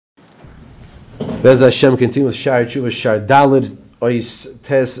Bez Hashem continue with Shar Tshuva Shar Dalid Ois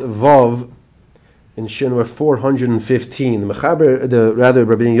Tes Vav in Shinur 415. The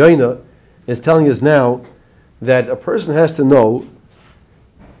Rabbi Yoina is telling us now that a person has to know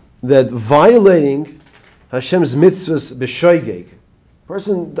that violating Hashem's mitzvahs b'shoigeg, a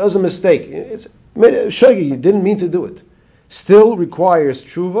person does a mistake, it's shoigeg, you didn't mean to do it, still requires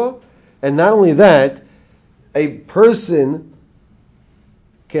tshuva, and not only that, a person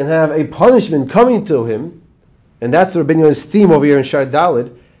can have a punishment coming to him, and that's the Rabbi Yona's theme over here in Shar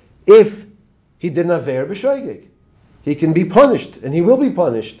Dalid, if he did not ve'er b'shoigeg. He can be punished, and he will be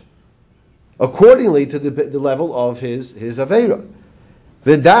punished accordingly to the level of his aveira.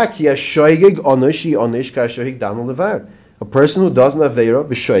 A person who does an aveira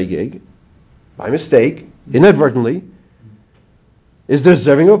b'shoigeg, by mistake, inadvertently, is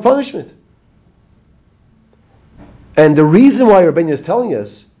deserving of a punishment. And the reason why Rabbeinu is telling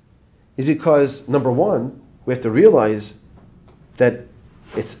us is because, number one, we have to realize that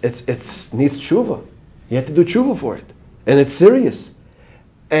it needs tshuva. You have to do tshuva for it. And it's serious.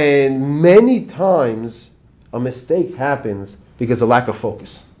 And many times a mistake happens because of lack of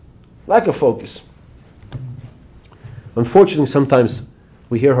focus. Lack of focus. Unfortunately, sometimes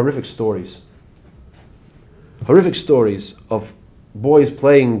we hear horrific stories. Horrific stories of boys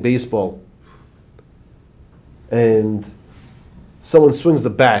playing baseball and someone swings the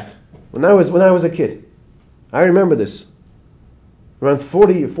bat. When I was a kid, I remember this. Around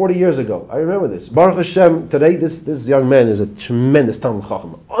 40 years ago, I remember this. Baruch Hashem, today this young man is a tremendous Talmid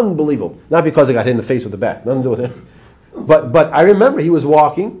Chacham. Unbelievable. Not because I got hit in the face with the bat. Nothing to do with it. But I remember he was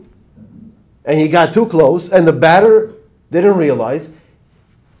walking, and he got too close, and the batter didn't realize.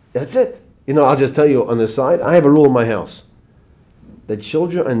 That's it. I'll just tell you on the side, I have a rule in my house that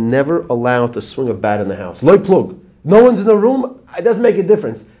children are never allowed to swing a bat in the house. Loy plug. No one's in the room, it doesn't make a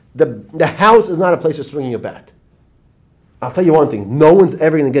difference. The house is not a place for swinging a bat. I'll tell you one thing, no one's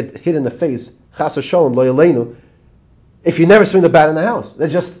ever going to get hit in the face, chas v'sholom, lo yaleinu, if you never swing the bat in the house. They're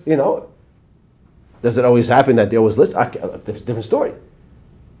just, does it always happen that they always listen? It's a different story.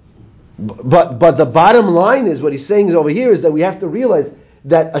 But the bottom line is, what he's saying is over here, is that we have to realize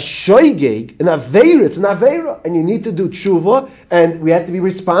that a shoigeg, an aveira, it's an aveira, and you need to do tshuva, and we have to be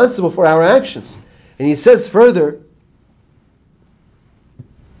responsible for our actions. And he says further,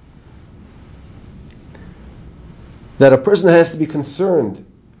 that a person has to be concerned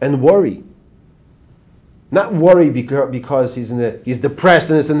and worry. Not worry because he's depressed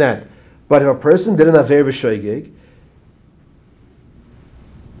and this and that. But if a person did an aveira b'shoigeg,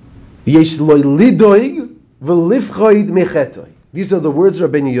 yesh lo lidoig v'lifchoid mechetoi. These are the words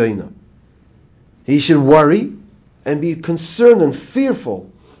of Rabbeinu Yoina. He should worry and be concerned and fearful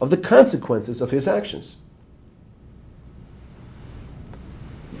of the consequences of his actions.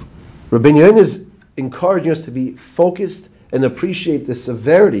 Rabbeinu Yoina is encouraging us to be focused and appreciate the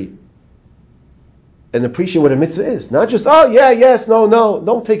severity and appreciate what a mitzvah is. Not just, oh yeah, yes, no,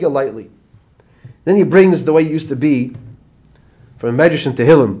 don't take it lightly. Then he brings the way it used to be from Medrash in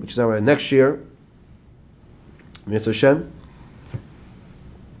Tehillim, which is our next year, Mitzvah Hashem.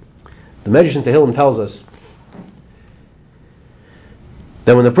 The Medrash in Tehillim tells us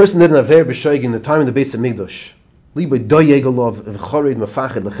that when the person did an aveira b'shoigeg in the time of the Beis Hamikdash, libay doyegolov v'chored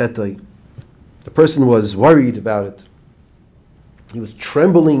mefached lechetoi, the person was worried about it. He was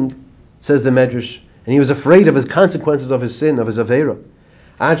trembling, says the Medrash, and he was afraid of the consequences of his sin, of his aveira.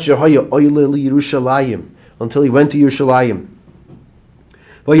 Ad shehaya oile liYerushalayim, until he went to Yerushalayim.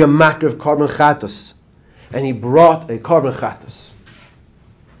 V'ya makriv korban chatos, and he brought a korban chatos.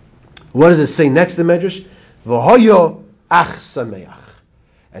 What does it say next to the Medrash? V'hoyo ach sameach.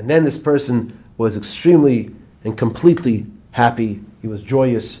 And then this person was extremely and completely happy. He was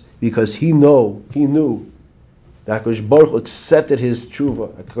joyous because he knew that HaKadosh Baruch Hu accepted his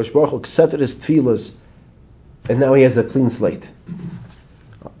tshuva, HaKadosh Baruch Hu accepted his tefillas, and now he has a clean slate.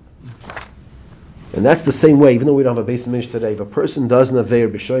 And that's the same way, even though we don't have a Beis Hamikdash today, if a person does an aveira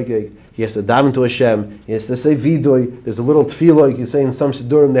b'shoigeg, he has to daven to Hashem, he has to say vidoy, there's a little tefillah, like you say in some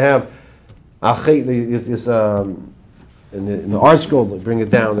Siddurim, they have in the art scroll, they bring it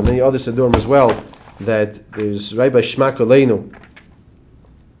down, and many other Siddurim as well, that there's right by Shema Koleinu,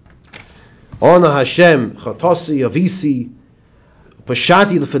 Ona Hashem, Chatosi, Avisi,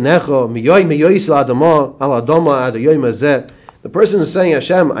 Pashati L'Fenecha, Miyoy Miyoyis L'Adama, Al Adama Ad Yoyim Hazeh. The person is saying,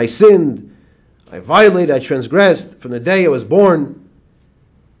 Hashem, I sinned, I violated, I transgressed from the day I was born.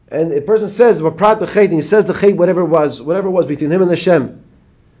 And the person says, V'prat b'chet, and he says the chet, whatever it was between him and Hashem.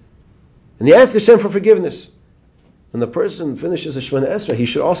 And he asks Hashem for forgiveness. When the person finishes the Shemona Esrei, he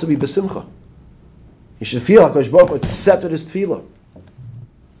should also be besimcha. He should feel HaKadosh Baruch Hu accepted his tefillah,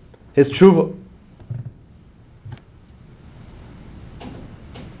 his tshuva.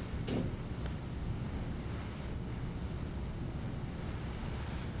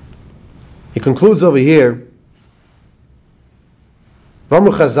 concludes over here.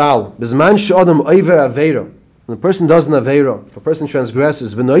 Vamu Chazal, Bizman she'adam oiver aveira. When a person does an aveira, if a person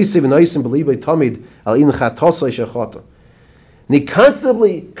transgresses, v'noisi b'libei tamid al in chatosai shechata. And he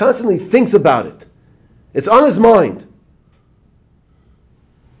constantly thinks about it. It's on his mind.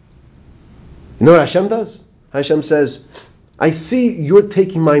 You know what Hashem does? Hashem says, I see you're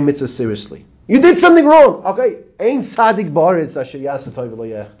taking my mitzvah seriously. You did something wrong. Okay. Ein tzadik ba'aretz asher ya'aseh tov v'lo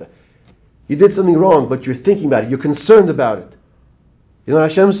ye'echteh. You did something wrong, but you're thinking about it. You're concerned about it. You know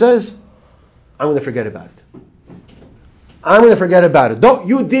what Hashem says? I'm going to forget about it. I'm going to forget about it.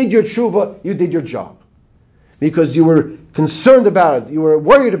 You did your tshuva. You did your job. Because you were concerned about it. You were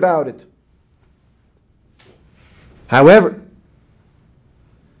worried about it. However,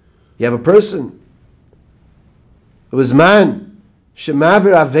 you have a person who is man,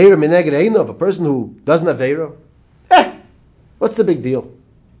 shemavir aveira mineged einov, a person who doesn't aveira. What's the big deal?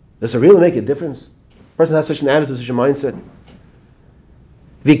 Does it really make a difference? A person has such an attitude, such a mindset.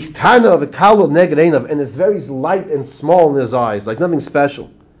 Viktana of a kalo neged einov, and it's very light and small in his eyes, like nothing special.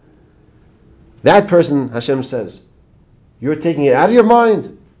 That person, Hashem says, you're taking it out of your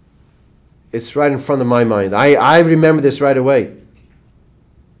mind. It's right in front of my mind. I remember this right away.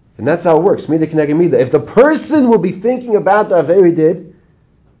 And that's how it works. Mida keneged mida. If the person will be thinking about the aveira he did,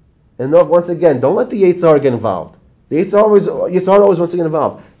 and once again, don't let the Yetzer Hara get involved. The Yetzer Hara always wants to get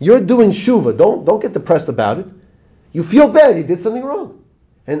involved. You're doing shuva. Don't get depressed about it. You feel bad. You did something wrong.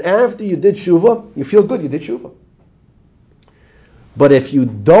 And after you did shuva, you feel good. You did shuva. But if you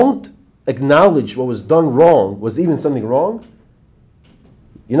don't acknowledge what was done wrong, was even something wrong,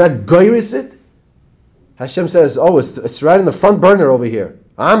 you're not goyris it, Hashem says, it's right in the front burner over here.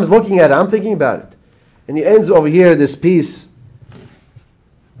 I'm looking at it, I'm thinking about it. And he ends over here this piece,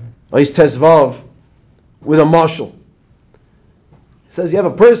 Ois Tezvav, with a mashal. He says, you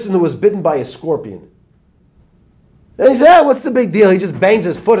have a person who was bitten by a scorpion. And he says, what's the big deal? He just bangs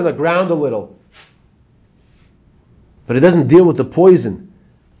his foot on the ground a little. But he doesn't deal with the poison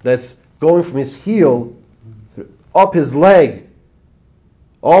that's going from his heel up his leg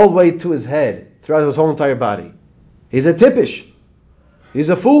all the way to his head, throughout his whole entire body. He's a tippish. He's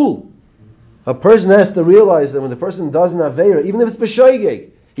a fool. A person has to realize that when the person does an aveira, even if it's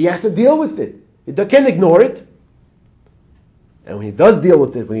b'shoigeg, he has to deal with it. He can't ignore it. And when he does deal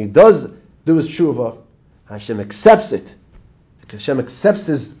with it, when he does do his tshuva, Hashem accepts it. Hashem accepts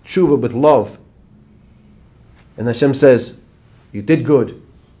his tshuva with love. And Hashem says, you did good.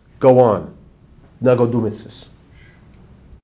 Go on. Now go do mitzvahs.